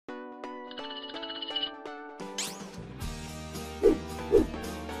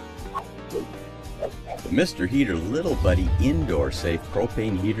The Mr. Heater Little Buddy Indoor Safe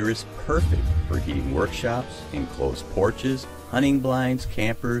Propane Heater is perfect for heating workshops, enclosed porches, hunting blinds,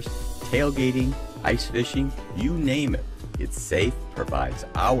 campers, tailgating, ice fishing, you name it. It's safe, provides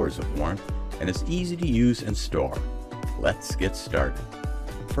hours of warmth, and is easy to use and store. Let's get started.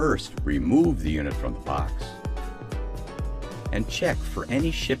 First, remove the unit from the box and check for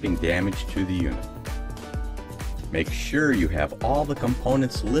any shipping damage to the unit. Make sure you have all the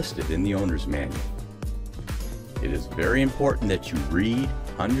components listed in the owner's manual. It is very important that you read,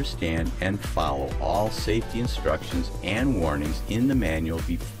 understand, and follow all safety instructions and warnings in the manual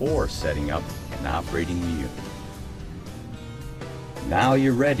before setting up and operating the unit. Now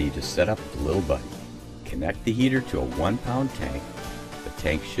you're ready to set up the Little Buddy. Connect the heater to a 1-pound tank. The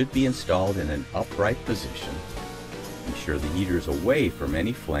tank should be installed in an upright position. Ensure the heater is away from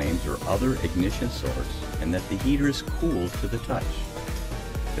any flames or other ignition source and that the heater is cooled to the touch.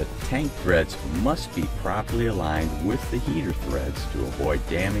 The tank threads must be properly aligned with the heater threads to avoid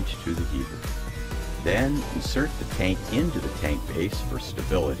damage to the heater. Then insert the tank into the tank base for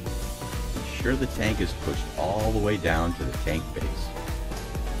stability. Ensure the tank is pushed all the way down to the tank base.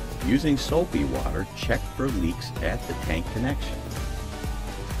 Using soapy water, check for leaks at the tank connection.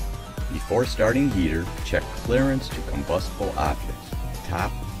 Before starting heater, check clearance to combustible objects.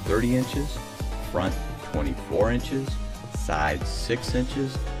 Top 30 inches, front 24 inches, side 6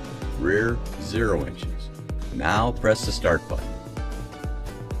 inches, rear 0 inches. Now press the start button.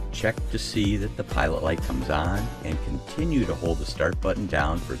 Check to see that the pilot light comes on and continue to hold the start button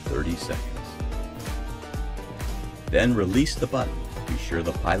down for 30 seconds. Then release the button. Be sure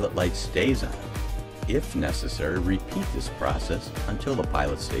the pilot light stays on. If necessary, repeat this process until the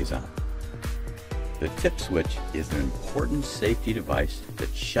pilot stays on. The tip switch is an important safety device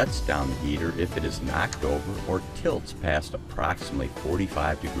that shuts down the heater if it is knocked over or tilts past approximately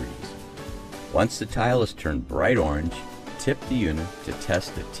 45 degrees. Once the tile is turned bright orange, tip the unit to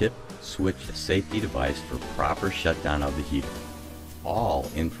test the tip switch safety device for proper shutdown of the heater. All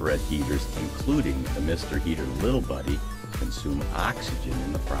infrared heaters, including the Mr. Heater Little Buddy, consume oxygen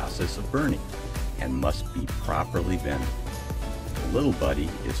in the process of burning and must be properly vented. The Little Buddy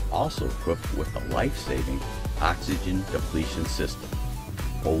is also equipped with a life-saving oxygen depletion system,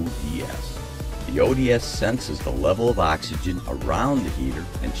 ODS. The ODS senses the level of oxygen around the heater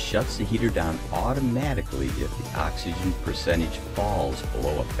and shuts the heater down automatically if the oxygen percentage falls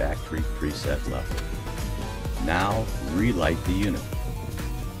below a factory preset level. Now relight the unit.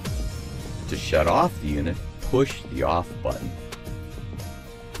 To shut off the unit, push the off button.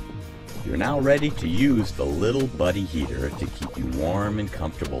 You're now ready to use the Little Buddy heater to keep you warm and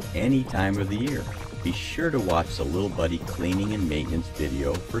comfortable any time of the year. Be sure to watch the Little Buddy cleaning and maintenance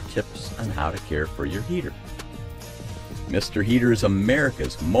video for tips on how to care for your heater. Mr. Heater is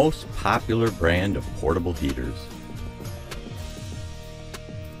America's most popular brand of portable heaters.